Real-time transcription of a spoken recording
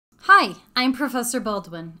Hi, I'm Professor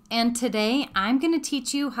Baldwin, and today I'm going to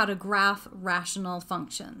teach you how to graph rational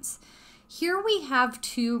functions. Here we have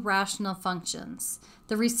two rational functions,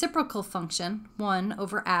 the reciprocal function, 1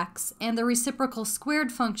 over x, and the reciprocal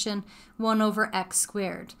squared function, 1 over x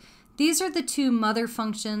squared. These are the two mother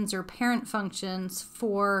functions or parent functions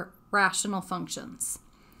for rational functions.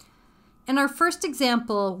 In our first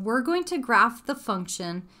example, we're going to graph the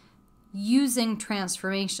function using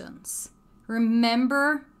transformations.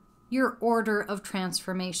 Remember your order of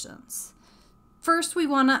transformations. First, we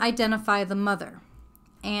want to identify the mother.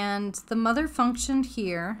 And the mother function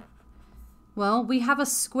here, well, we have a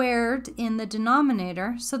squared in the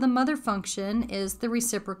denominator, so the mother function is the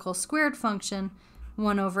reciprocal squared function,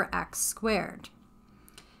 1 over x squared.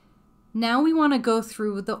 Now we want to go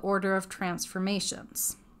through the order of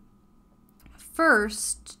transformations.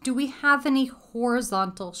 First, do we have any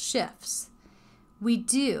horizontal shifts? We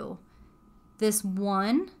do. This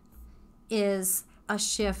 1 is a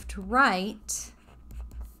shift right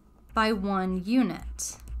by 1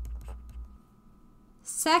 unit.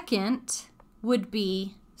 Second would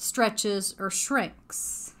be stretches or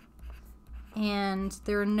shrinks. And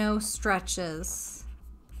there are no stretches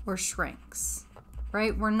or shrinks,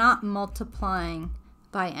 right? We're not multiplying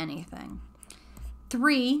by anything.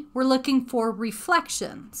 3, we're looking for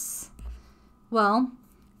reflections. Well,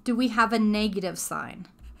 do we have a negative sign?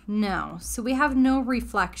 No, so we have no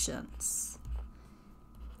reflections.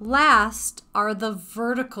 Last are the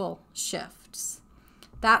vertical shifts.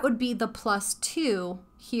 That would be the +2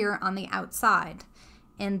 here on the outside.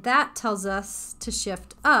 And that tells us to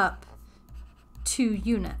shift up 2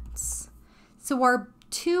 units. So our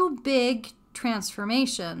two big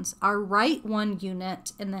transformations are right 1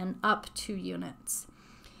 unit and then up 2 units.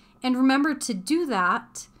 And remember, to do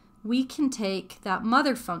that, we can take that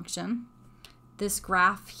mother function, this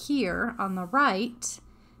graph here on the right,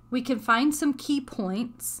 we can find some key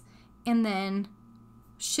points and then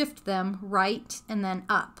shift them right and then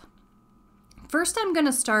up. First, I'm going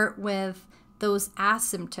to start with those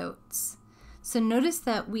asymptotes. So notice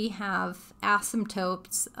that we have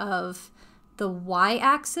asymptotes of the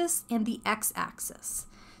y-axis and the x-axis.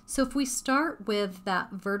 So if we start with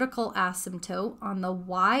that vertical asymptote on the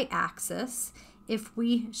y-axis, if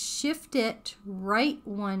we shift it right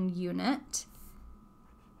 1 unit,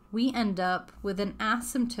 we end up with an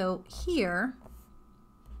asymptote here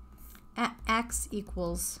at x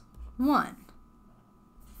equals 1.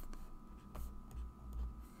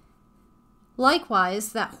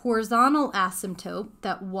 Likewise, that horizontal asymptote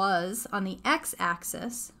that was on the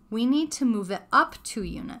x-axis, we need to move it up 2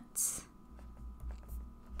 units.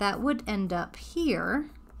 That would end up here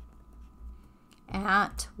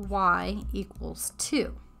at y equals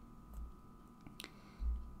 2.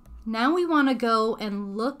 Now we want to go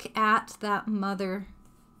and look at that mother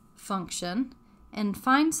function and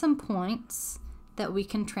find some points that we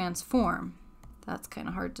can transform. That's kind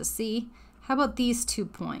of hard to see. How about these 2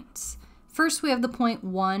 points? First, we have the point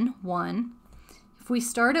 1, 1. If we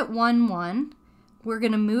start at 1, 1, we're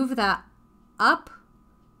going to move that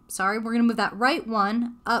we're going to move that right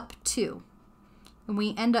 1 up 2. And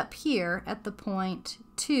we end up here at the point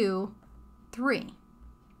 2, 3.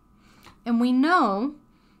 And we know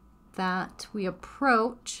that we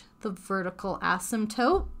approach the vertical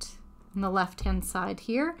asymptote on the left-hand side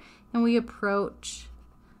here, and we approach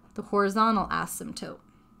the horizontal asymptote.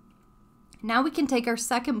 Now we can take our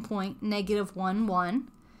second point, negative 1,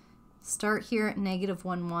 1. Start here at negative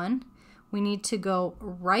 1, 1. We need to go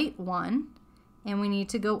right 1, and we need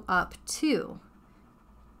to go up 2.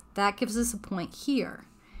 That gives us a point here.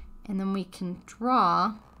 And then we can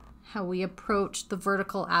draw how we approach the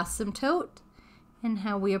vertical asymptote and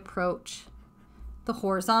how we approach the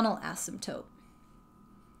horizontal asymptote.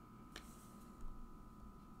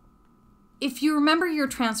 If you remember your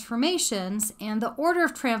transformations and the order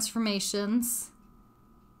of transformations,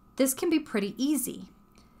 this can be pretty easy.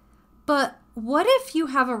 But what if you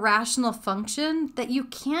have a rational function that you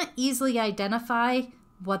can't easily identify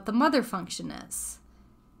what the mother function is?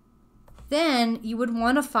 Then you would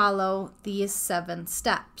want to follow these 7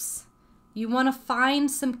 steps. You want to find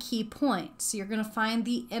some key points. You're going to find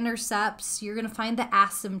the intercepts, you're going to find the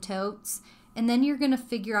asymptotes, and then you're going to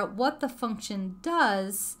figure out what the function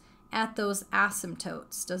does at those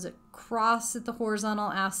asymptotes. Does it cross at the horizontal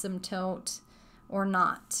asymptote or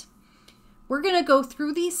not? We're going to go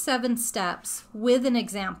through these 7 steps with an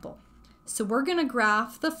example. So we're going to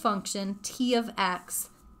graph the function t of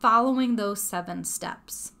x following those 7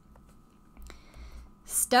 steps.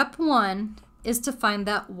 Step 1 is to find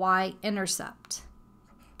that y-intercept.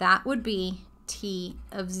 That would be t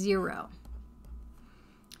of 0.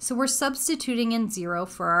 So we're substituting in 0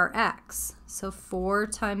 for our x. So 4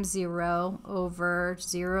 times 0 over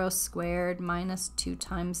 0 squared minus 2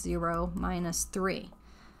 times 0 minus 3.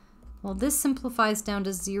 Well, this simplifies down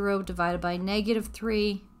to 0 divided by negative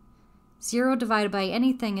 3. 0 divided by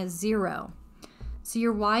anything is 0. So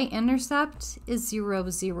your y-intercept is 0,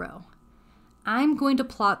 0. I'm going to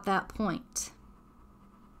plot that point.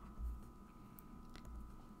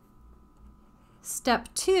 Step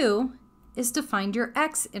 2 is to find your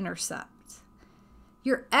x-intercept.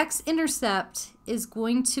 Your x-intercept is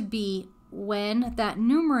going to be when that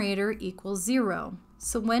numerator equals 0.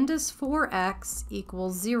 So when does 4x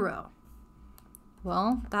equal 0?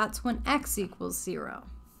 Well, that's when x equals 0.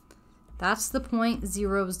 That's the point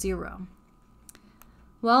 0, 0.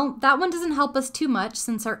 Well, that one doesn't help us too much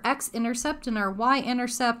since our x-intercept and our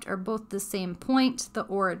y-intercept are both the same point, the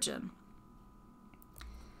origin.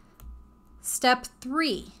 Step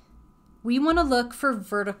 3. We want to look for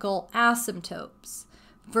vertical asymptotes.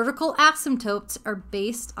 Vertical asymptotes are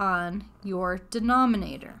based on your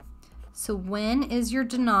denominator. So when is your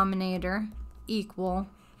denominator equal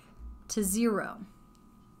to 0?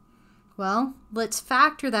 Well, let's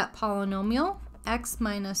factor that polynomial. X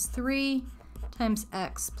minus 3 times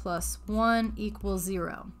x plus 1 equals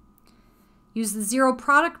 0. Use the zero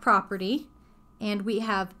product property, and we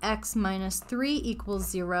have x minus 3 equals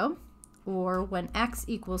 0, or when x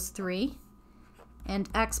equals 3, and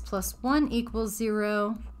x plus 1 equals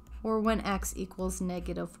 0, or when x equals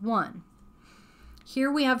negative 1.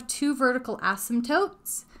 Here we have two vertical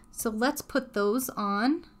asymptotes, so let's put those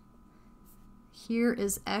on. Here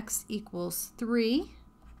is x equals 3,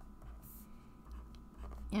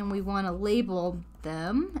 and we want to label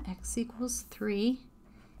them x equals 3,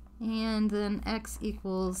 and then x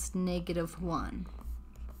equals negative 1.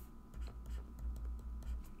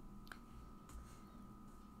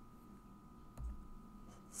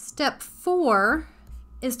 Step 4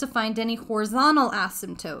 is to find any horizontal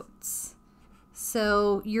asymptotes.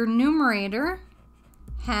 So your numerator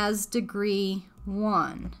has degree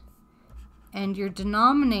 1, and your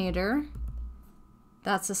denominator,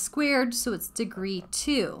 that's a squared, so it's degree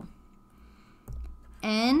 2.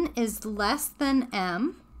 N is less than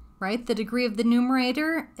m, right? The degree of the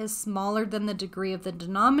numerator is smaller than the degree of the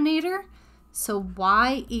denominator, so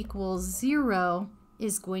y equals 0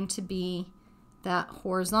 is going to be that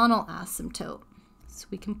horizontal asymptote. So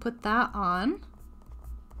we can put that on.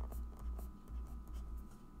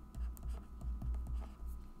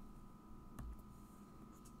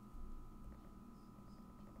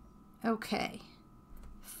 Okay,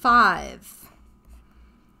 5.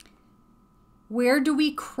 Where do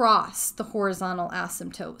we cross the horizontal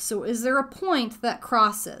asymptote? So is there a point that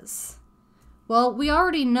crosses? Well, we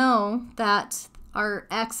already know that our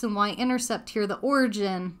x and y intercept here, the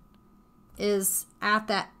origin, is at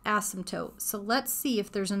that asymptote. So let's see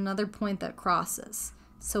if there's another point that crosses.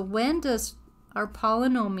 So when does our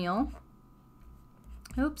polynomial,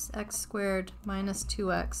 x squared minus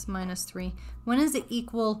 2x minus 3, when is it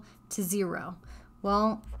equal to 0?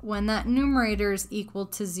 Well, when that numerator is equal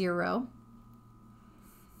to 0.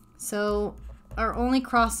 So our only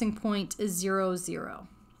crossing point is 0, 0.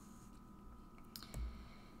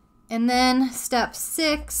 And then step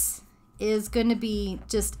 6 is going to be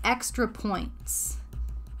just extra points.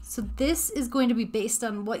 So this is going to be based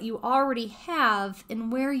on what you already have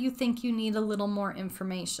and where you think you need a little more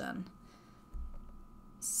information.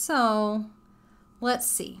 So let's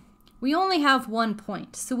see. We only have 1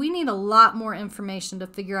 point, so we need a lot more information to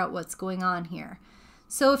figure out what's going on here.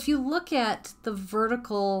 So if you look at the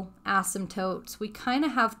vertical asymptotes, we kind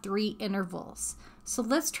of have 3 intervals. So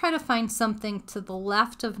let's try to find something to the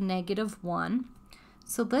left of negative 1.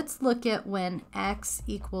 So let's look at when x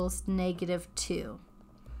equals negative 2.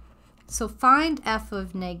 So find f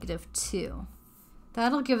of negative 2.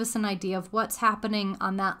 That'll give us an idea of what's happening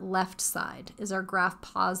on that left side. Is our graph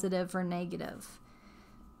positive or negative?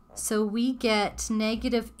 So we get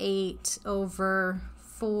negative 8 over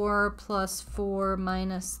 4 plus 4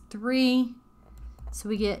 minus 3. So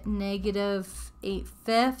we get negative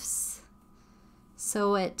 8/5.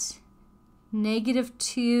 So at negative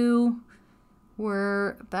 2,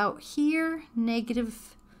 we're about here,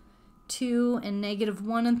 negative 2 and negative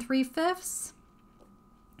 1 3/5.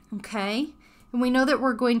 Okay, and we know that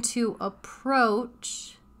we're going to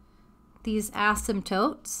approach these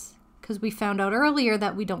asymptotes because we found out earlier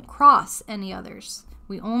that we don't cross any others.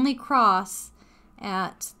 We only cross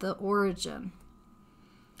at the origin.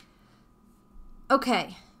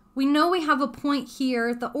 Okay, we know we have a point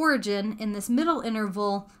here, the origin, in this middle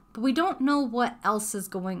interval, but we don't know what else is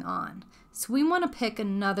going on. So we want to pick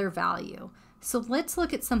another value. So let's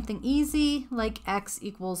look at something easy like x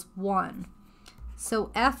equals 1.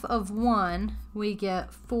 So f of 1, we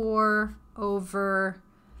get 4 over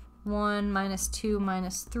 1 minus 2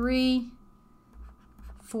 minus 3,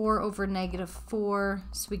 4 over negative 4,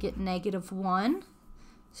 so we get negative 1.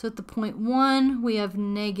 So at the point 1, we have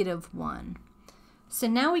negative 1. So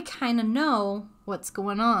now we kind of know what's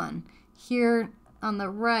going on. Here on the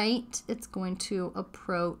right, it's going to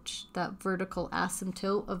approach that vertical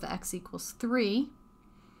asymptote of x equals 3.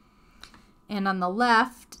 And on the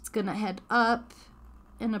left, it's going to head up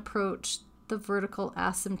and approach the vertical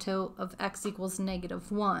asymptote of x equals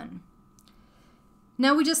negative 1.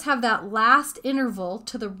 Now we just have that last interval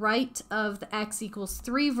to the right of the x equals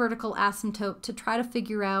 3 vertical asymptote to try to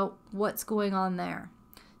figure out what's going on there.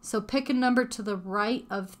 So pick a number to the right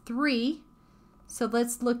of 3. So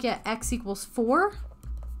let's look at x equals 4.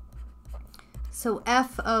 So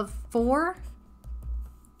f of 4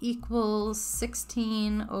 equals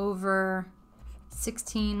 16 over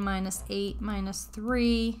 16 minus 8 minus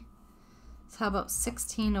 3. So how about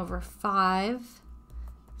 16 over 5?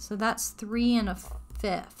 So that's 3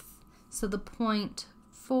 1/5. So the point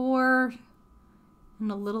 4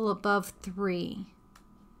 and a little above 3.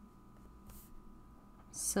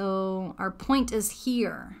 So our point is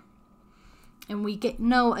here. And we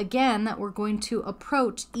know again that we're going to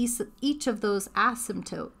approach each of those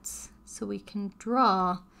asymptotes. So we can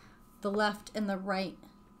draw the left and the right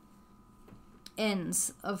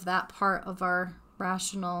ends of that part of our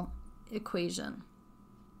rational equation.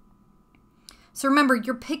 So remember,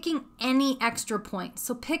 you're picking any extra points.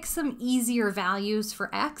 So pick some easier values for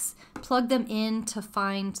x, plug them in to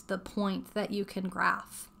find the point that you can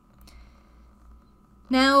graph.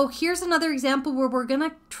 Now, here's another example where we're going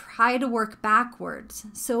to try to work backwards.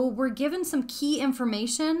 So we're given some key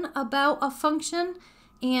information about a function,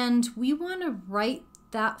 and we want to write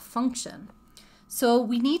that function. So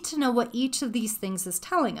we need to know what each of these things is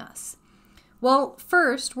telling us. Well,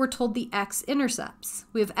 first, we're told the x-intercepts.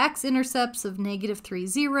 We have x-intercepts of -3,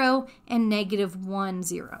 0 and -1,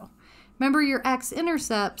 0. Remember, your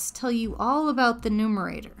x-intercepts tell you all about the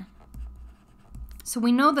numerator. So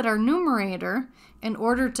we know that our numerator, in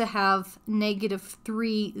order to have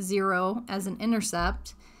 -3, 0 as an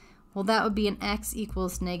intercept, well, that would be an x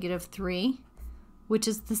equals -3, which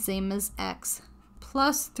is the same as x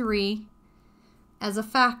plus 3 as a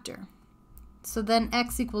factor. So then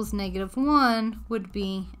x equals -1 would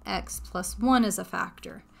be x plus 1 as a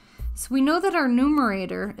factor. So we know that our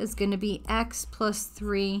numerator is going to be x plus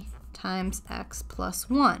 3 times x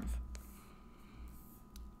plus 1.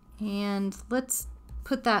 And let's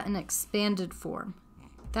put that in expanded form.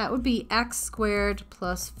 That would be x squared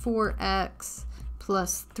plus 4x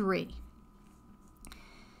plus 3.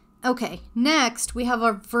 Okay, next we have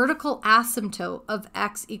our vertical asymptote of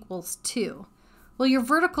x equals 2. Well, your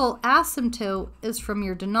vertical asymptote is from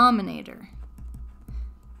your denominator.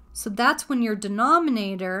 So that's when your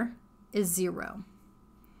denominator is 0.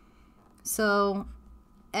 So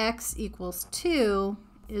x equals 2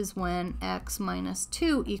 is when x minus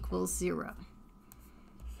 2 equals 0.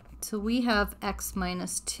 So we have x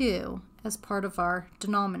minus 2 as part of our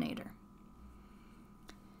denominator.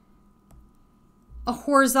 A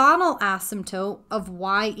horizontal asymptote of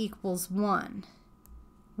y equals 1.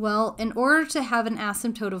 Well, in order to have an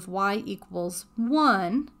asymptote of y equals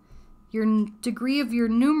 1, your degree of your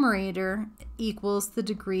numerator equals the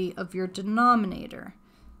degree of your denominator.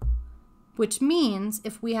 Which means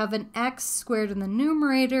if we have an x squared in the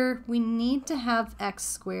numerator, we need to have x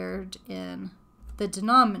squared in the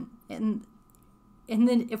denominator. And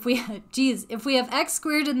then if we have x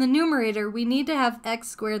squared in the numerator, we need to have x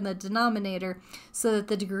squared in the denominator so that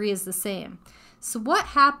the degree is the same. So what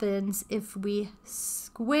happens if we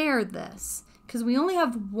square this? Because we only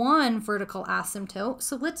have one vertical asymptote,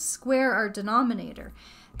 so let's square our denominator.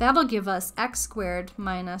 That'll give us x squared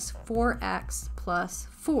minus 4x plus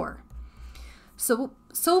 4.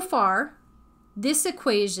 So far, this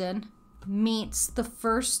equation meets the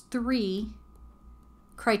first 3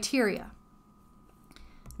 criteria.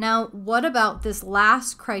 Now, what about this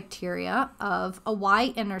last criteria of a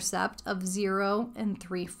y-intercept of 0 and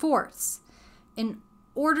 3/4? In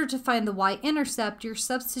order to find the y-intercept, you're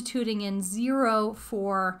substituting in 0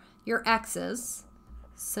 for your x's.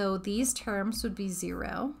 So these terms would be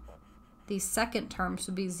 0. These second terms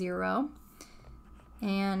would be 0.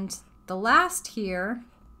 And the last here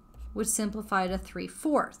would simplify to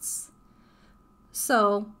 3/4.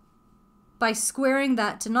 So by squaring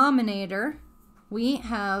that denominator, we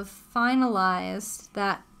have finalized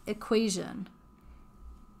that equation.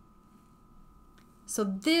 So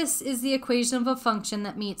this is the equation of a function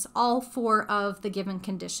that meets all 4 of the given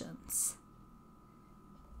conditions.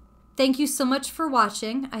 Thank you so much for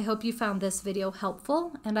watching. I hope you found this video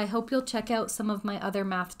helpful, and I hope you'll check out some of my other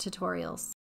math tutorials.